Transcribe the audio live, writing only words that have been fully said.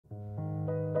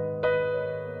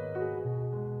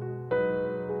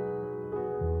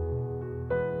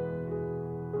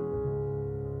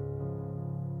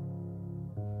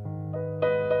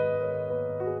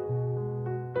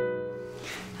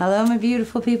Hello my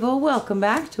beautiful people, welcome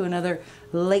back to another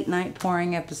late night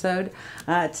pouring episode.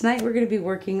 Tonight we're going to be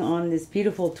working on this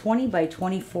beautiful 20 by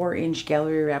 24 inch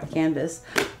gallery wrap canvas,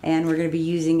 and we're going to be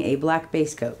using a black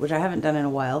base coat, which I haven't done in a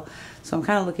while, so I'm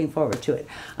kind of looking forward to it.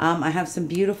 I have some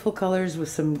beautiful colors with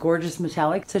some gorgeous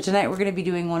metallic. So tonight we're going to be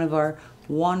doing one of our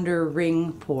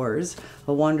WanderRing pours,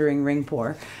 a wandering ring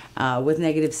pour with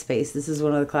negative space. This is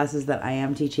one of the classes that I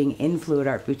am teaching in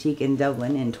Floetrol Boutique in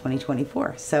Dublin in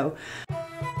 2024. So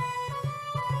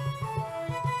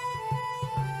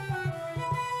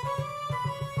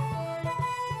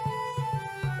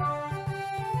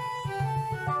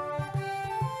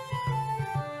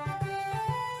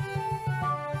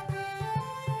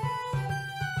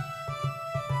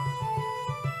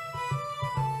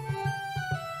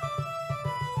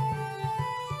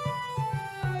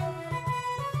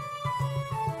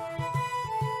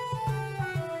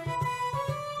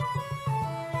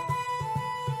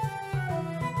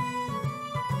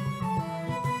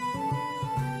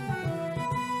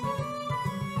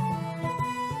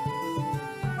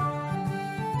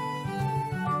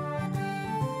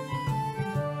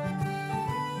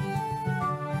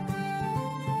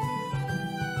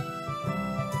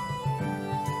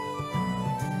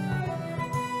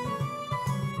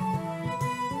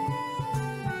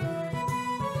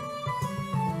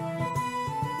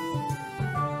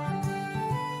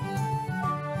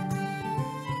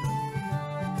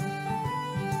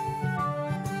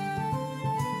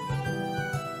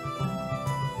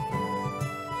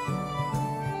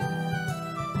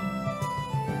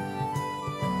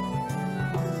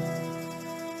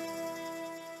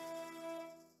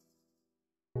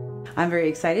I'm very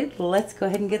excited. Let's go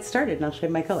ahead and get started and I'll show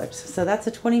you my colors. So that's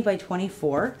a 20 by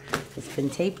 24. It's been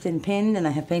taped and pinned, and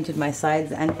I have painted my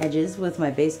sides and edges with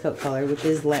my base coat color, which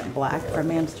is Lamp Black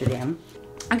from Amsterdam.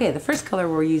 Okay, the first color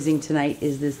we're using tonight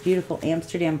is this beautiful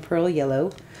Amsterdam Pearl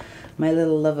Yellow. My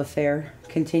little love affair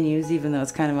continues, even though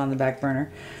it's kind of on the back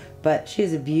burner. But she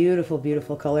is a beautiful,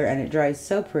 beautiful color, and it dries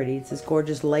so pretty. It's this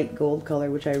gorgeous light gold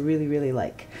color, which I really, really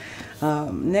like.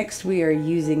 Next we are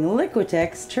using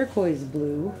Liquitex Turquoise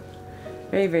Blue.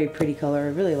 Very, very pretty color. I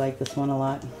really like this one a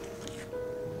lot.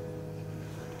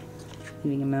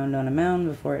 Leaving a mound on a mound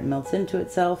before it melts into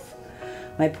itself.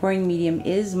 My pouring medium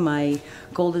is my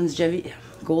Golden's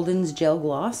Gel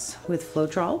Gloss with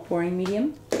Floetrol pouring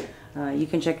medium. You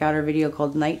can check out our video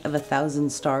called Night of 1,000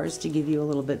 Stars to give you a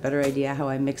little bit better idea how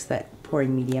I mix that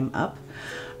pouring medium up.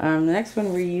 The next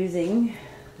one we're using,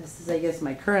 this is I guess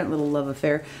my current little love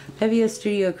affair, Pebeo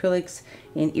Studio Acrylics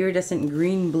in Iridescent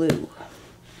Green Blue.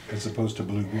 As opposed to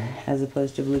blue-green? As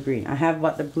opposed to blue-green. I have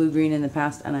bought the blue-green in the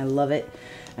past and I love it.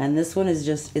 And this one is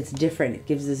just, it's different. It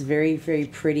gives this very, very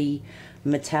pretty,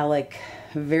 metallic,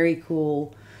 very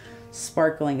cool,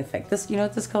 sparkling effect. This, you know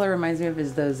what this color reminds me of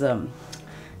is those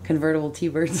convertible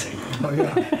T-birds. Oh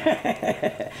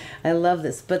yeah. I love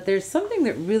this. But there's something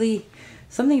that really,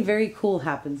 something very cool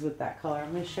happens with that color.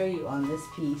 I'm going to show you on this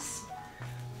piece.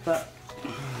 But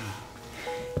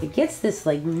it gets this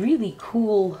like really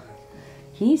cool,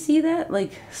 can you see that?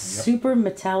 Like super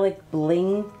metallic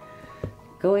bling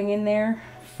going in there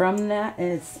from that,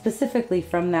 and it's specifically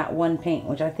from that one paint,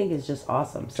 which I think is just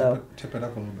awesome. So tip it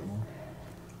up a little bit more.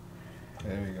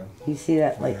 There you go. You see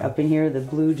that like up in here, the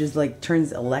blue just like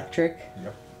turns electric.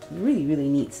 Yep. Really, really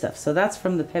neat stuff. So that's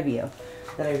from the Pebeo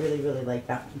that I really, really like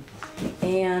that.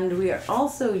 And we are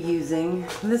also using,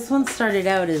 this one started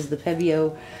out as the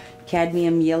Pebeo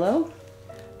Cadmium Yellow,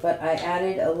 but I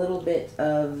added a little bit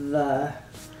of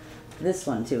this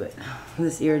one to it,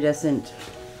 this Iridescent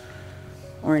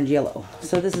Orange Yellow.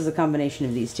 So this is a combination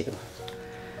of these two.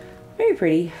 Very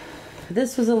pretty.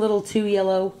 This was a little too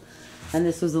yellow and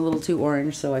this was a little too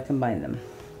orange, so I combined them.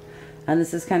 And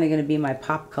this is kind of going to be my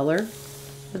pop color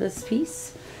for this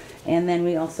piece. And then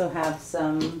we also have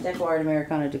some DecoArt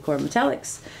Americana Decor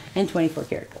Metallics in 24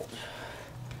 karat gold.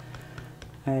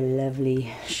 Our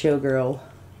lovely showgirl.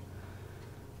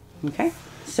 Okay,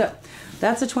 so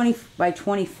that's a 20 by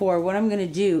 24. What I'm going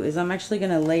to do is I'm actually going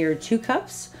to layer 2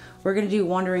 cups. We're going to do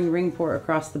wandering ring pour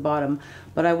across the bottom,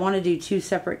 but I want to do 2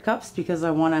 separate cups because I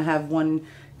want to have one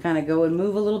kind of go and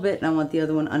move a little bit, and I want the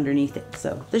other one underneath it.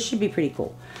 So this should be pretty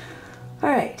cool. All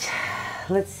right,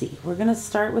 let's see. We're going to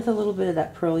start with a little bit of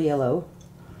that pearl yellow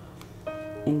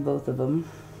in both of them.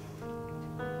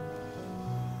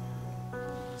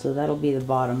 So that'll be the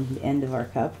bottom, the end of our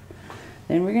cup.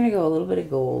 Then we're going to go a little bit of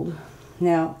gold.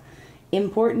 Now,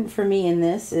 important for me in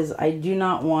this is I do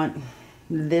not want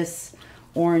this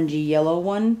orangey yellow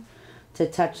one to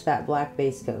touch that black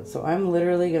base coat. So I'm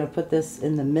literally going to put this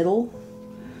in the middle,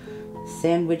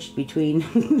 sandwiched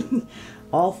between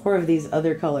all 4 of these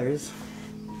other colors.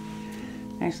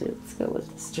 Actually, let's go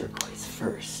with this turquoise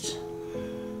first.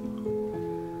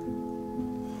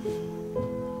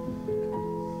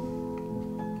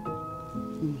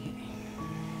 Okay.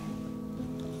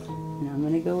 Now I'm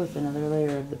going to go with another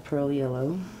layer of the pearl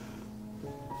yellow.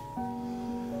 Now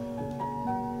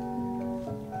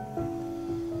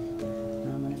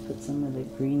I'm going to put some of the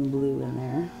green blue in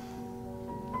there.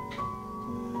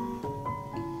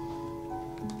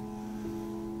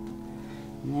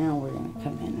 Now we're going to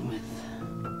come in with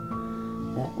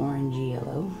that orangey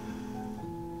yellow.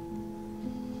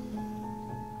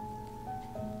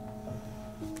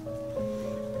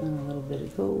 And a little bit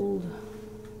of gold.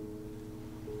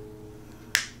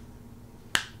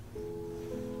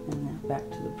 And now back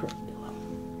to the pearl yellow.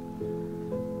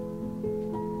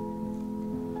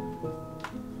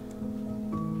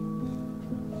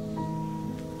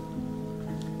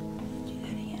 Do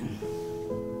that again.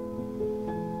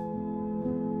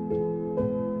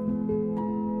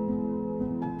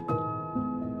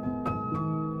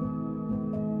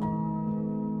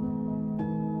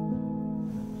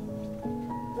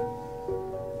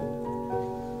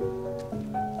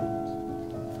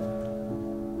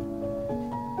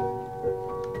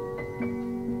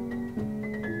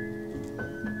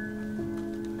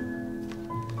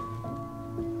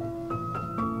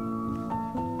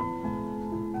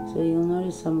 So you'll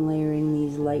notice I'm layering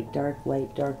these light, dark,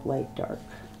 light, dark, light, dark.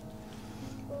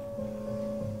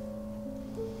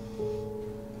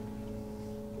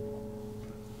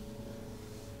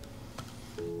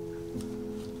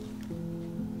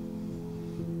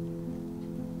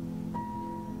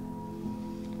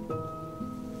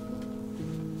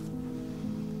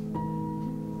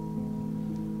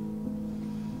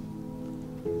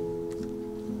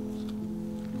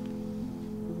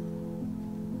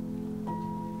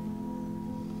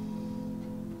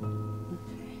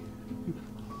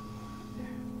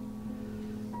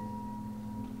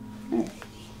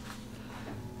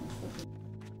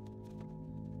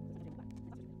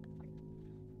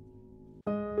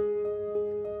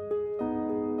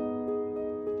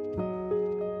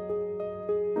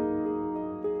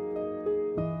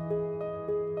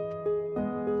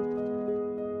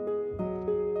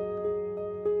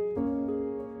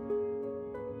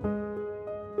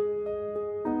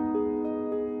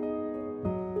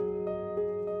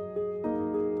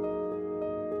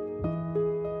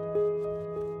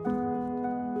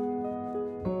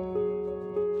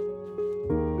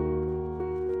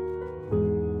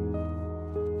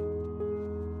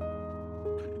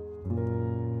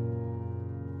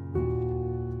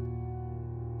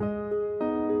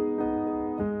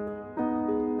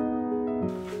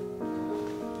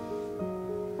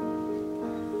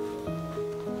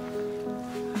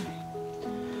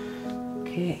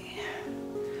 Okay.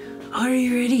 Are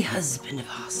you ready, husband of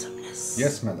awesomeness?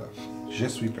 Yes, my love. Je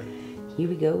suis prêt. Here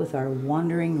we go with our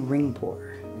wandering ring pour.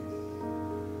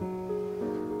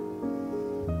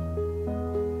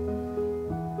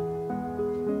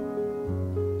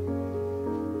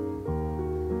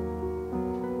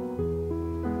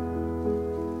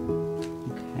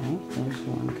 Okay, there's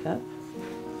one cup.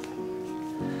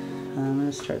 I'm going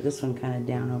to start this one kind of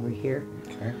down over here.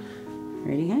 Okay.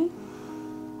 Ready, honey?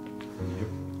 Yep.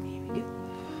 Here we go.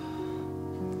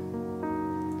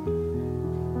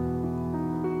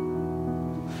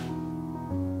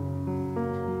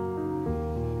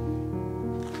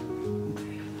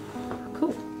 Okay.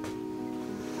 Cool.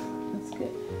 That's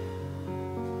good.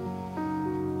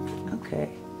 Okay.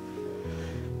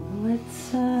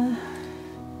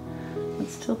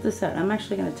 Let's tilt this out. I'm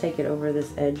actually going to take it over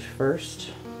this edge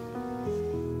first,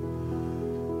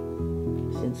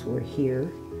 since we're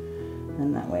here.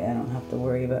 And that way I don't have to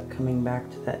worry about coming back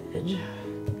to that edge.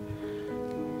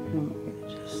 And we're going to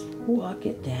just walk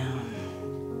it down.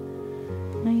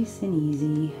 Nice and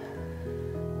easy.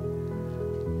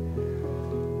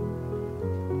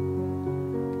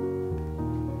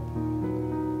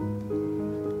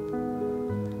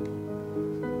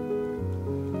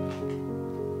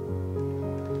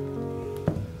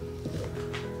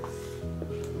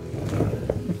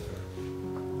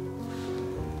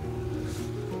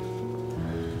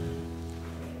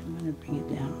 Bring it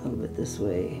down a little bit this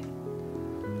way.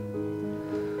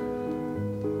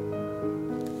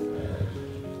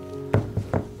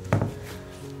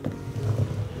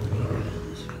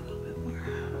 This way a little bit more.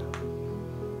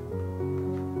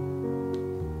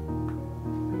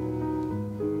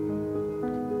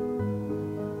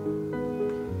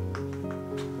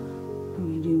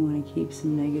 We do want to keep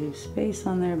some negative space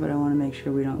on there, but I want to make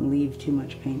sure we don't leave too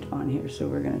much paint on here. So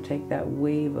we're going to take that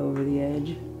wave over the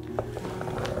edge.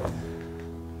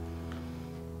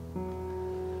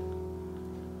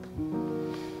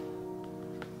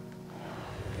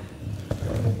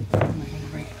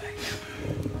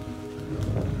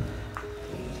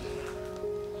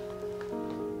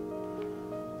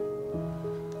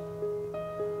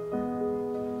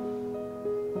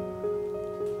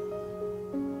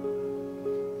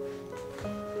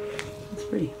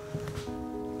 pretty.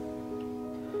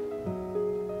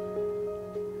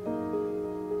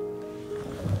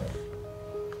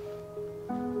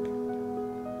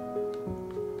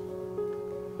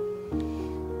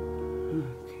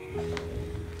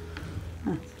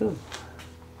 That's cool.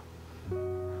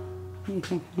 What do you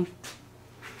think, honey?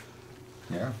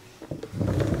 Yeah.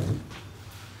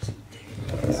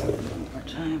 Just one more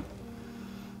time.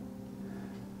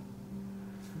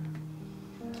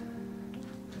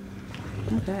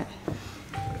 Okay.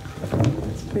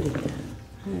 That's pretty good.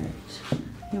 Alright. I'm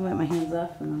gonna wipe my hands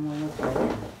off and then we'll look at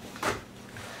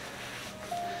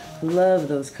it. Love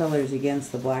those colors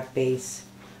against the black base.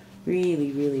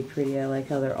 Really, really pretty. I like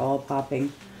how they're all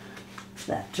popping.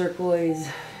 That turquoise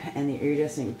and the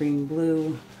iridescent green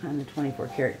blue and the 24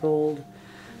 karat gold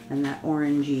and that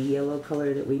orangey yellow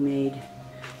color that we made.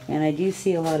 And I do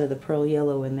see a lot of the pearl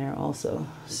yellow in there also.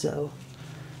 So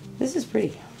this is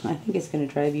pretty. I think it's going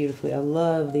to dry beautifully. I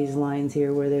love these lines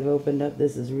here where they've opened up.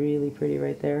 This is really pretty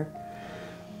right there.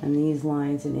 And these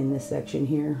lines and in this section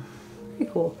here.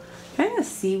 Pretty cool. Kind of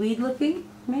seaweed looking,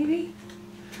 maybe?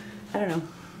 I don't know.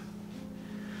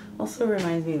 Also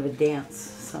reminds me of a dance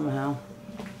somehow.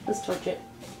 Let's touch it.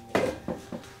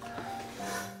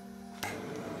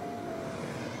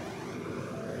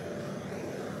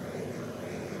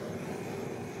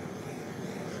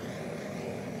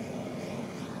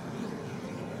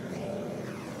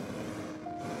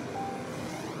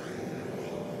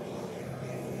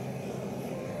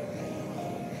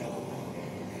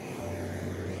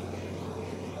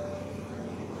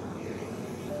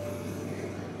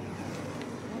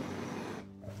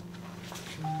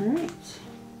 Alright.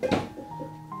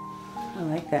 I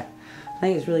like that. I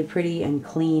think it's really pretty and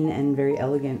clean and very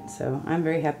elegant, so I'm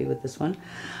very happy with this one.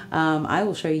 I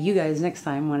will show you guys next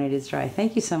time when it is dry.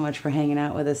 Thank you so much for hanging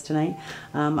out with us tonight.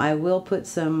 I will put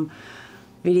some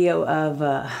video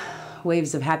of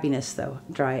Waves of Happiness, though,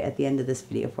 dry at the end of this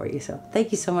video for you. So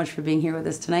thank you so much for being here with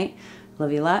us tonight.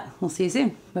 Love you a lot. We'll see you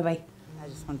soon. Bye-bye. I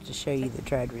just wanted to show you the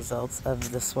dried results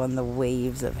of this one, the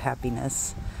Waves of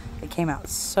Happiness. It came out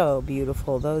so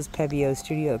beautiful. Those Pebeo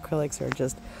Studio acrylics are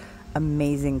just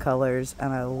amazing colors,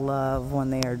 and I love when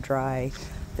they are dry.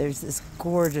 There's this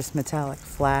gorgeous metallic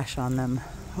flash on them,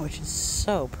 which is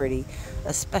so pretty,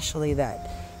 especially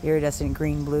that iridescent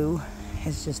green blue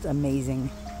is just amazing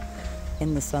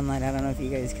in the sunlight. I don't know if you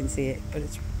guys can see it, but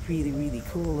it's really, really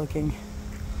cool looking.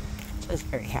 Just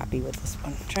very happy with this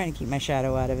one. I'm trying to keep my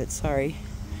shadow out of it, sorry.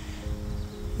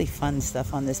 Really fun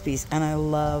stuff on this piece, and I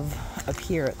love up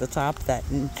here at the top that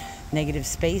negative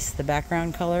space, the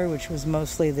background color, which was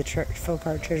mostly the faux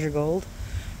part treasure gold.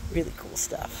 Really cool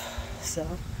stuff. So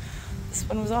this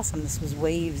one was awesome. This was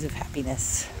Waves of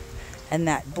Happiness, and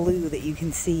that blue that you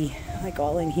can see like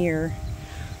all in here,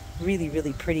 really,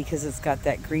 really pretty because it's got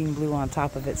that green blue on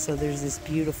top of it. So there's this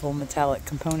beautiful metallic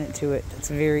component to it that's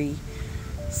very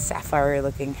sapphire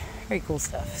looking. Very cool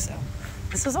stuff. So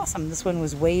this was awesome. This one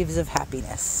was Waves of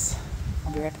Happiness.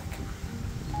 I'll be right back.